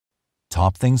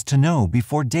Top things to know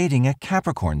before dating a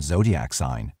Capricorn zodiac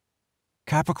sign.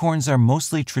 Capricorns are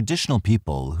mostly traditional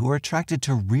people who are attracted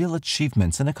to real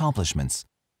achievements and accomplishments.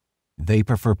 They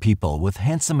prefer people with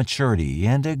handsome maturity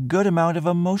and a good amount of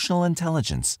emotional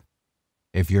intelligence.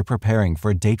 If you're preparing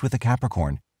for a date with a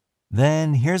Capricorn,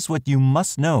 then here's what you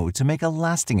must know to make a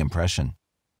lasting impression.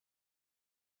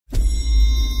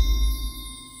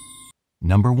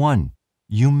 Number 1.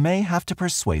 You may have to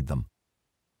persuade them.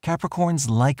 Capricorns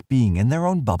like being in their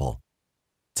own bubble.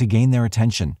 To gain their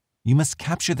attention, you must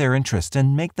capture their interest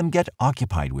and make them get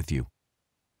occupied with you.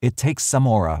 It takes some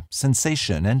aura,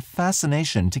 sensation, and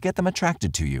fascination to get them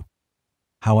attracted to you.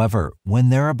 However, when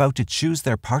they're about to choose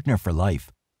their partner for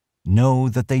life, know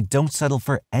that they don't settle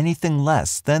for anything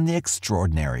less than the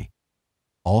extraordinary.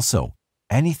 Also,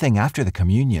 anything after the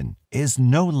communion is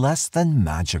no less than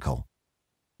magical.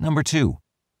 Number 2.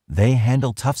 They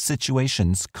handle tough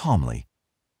situations calmly.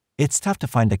 It's tough to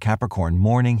find a Capricorn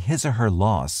mourning his or her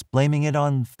loss, blaming it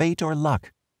on fate or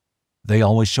luck. They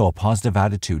always show a positive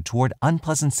attitude toward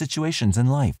unpleasant situations in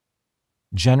life.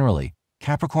 Generally,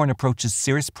 Capricorn approaches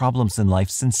serious problems in life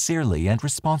sincerely and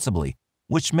responsibly,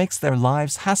 which makes their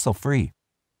lives hassle-free.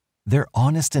 They're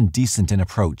honest and decent in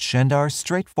approach and are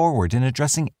straightforward in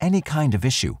addressing any kind of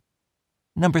issue.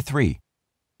 Number 3.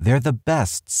 They're the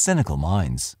best cynical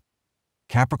minds.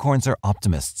 Capricorns are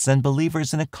optimists and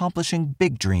believers in accomplishing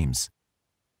big dreams.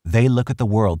 They look at the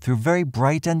world through very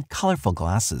bright and colorful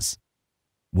glasses.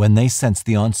 When they sense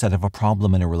the onset of a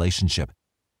problem in a relationship,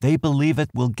 they believe it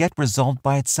will get resolved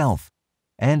by itself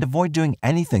and avoid doing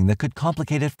anything that could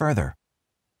complicate it further.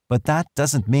 But that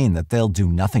doesn't mean that they'll do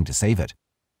nothing to save it,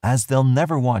 as they'll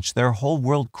never watch their whole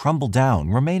world crumble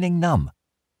down, remaining numb.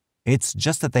 It's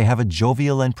just that they have a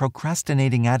jovial and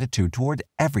procrastinating attitude toward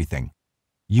everything.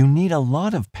 You need a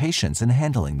lot of patience in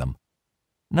handling them.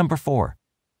 Number 4.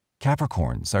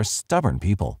 Capricorns are stubborn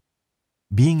people.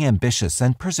 Being ambitious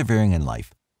and persevering in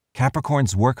life,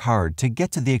 Capricorns work hard to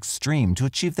get to the extreme to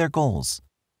achieve their goals.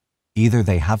 Either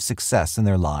they have success in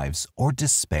their lives or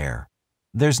despair.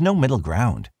 There's no middle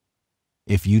ground.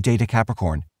 If you date a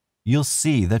Capricorn, you'll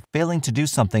see that failing to do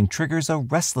something triggers a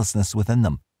restlessness within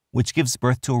them, which gives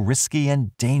birth to a risky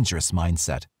and dangerous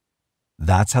mindset.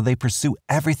 That's how they pursue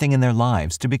everything in their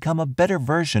lives to become a better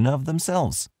version of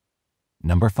themselves.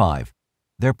 Number 5.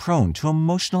 They're prone to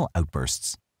emotional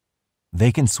outbursts.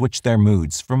 They can switch their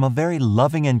moods from a very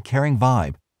loving and caring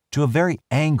vibe to a very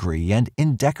angry and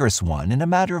indecorous one in a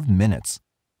matter of minutes.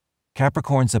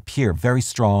 Capricorns appear very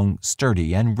strong,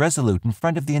 sturdy, and resolute in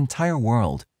front of the entire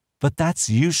world, but that's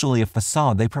usually a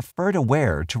facade they prefer to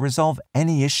wear to resolve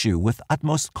any issue with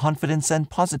utmost confidence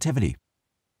and positivity.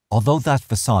 Although that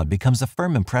facade becomes a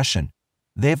firm impression,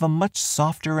 they have a much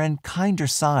softer and kinder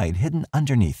side hidden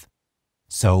underneath.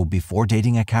 So before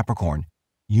dating a Capricorn,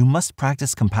 you must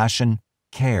practice compassion,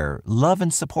 care, love,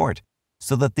 and support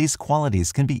so that these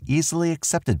qualities can be easily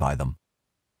accepted by them.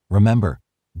 Remember,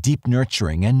 deep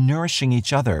nurturing and nourishing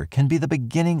each other can be the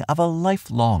beginning of a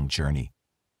lifelong journey.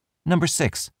 Number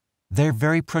 6. They're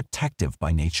very protective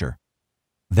by nature.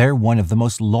 They're one of the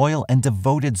most loyal and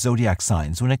devoted zodiac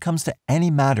signs when it comes to any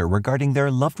matter regarding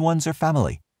their loved ones or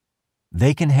family.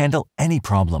 They can handle any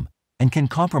problem and can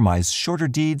compromise shorter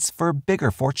deeds for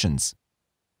bigger fortunes.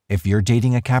 If you're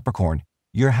dating a Capricorn,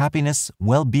 your happiness,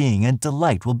 well-being, and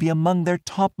delight will be among their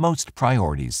topmost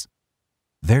priorities.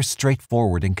 They're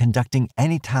straightforward in conducting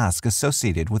any task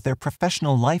associated with their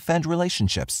professional life and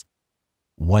relationships.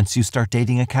 Once you start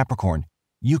dating a Capricorn,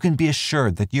 you can be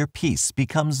assured that your peace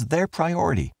becomes their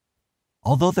priority.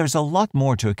 Although there's a lot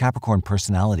more to a Capricorn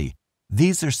personality,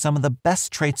 these are some of the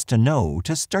best traits to know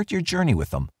to start your journey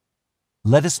with them.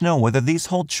 Let us know whether these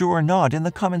hold true or not in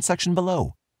the comment section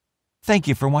below. Thank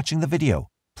you for watching the video.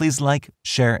 Please like,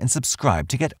 share, and subscribe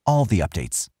to get all the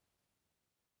updates.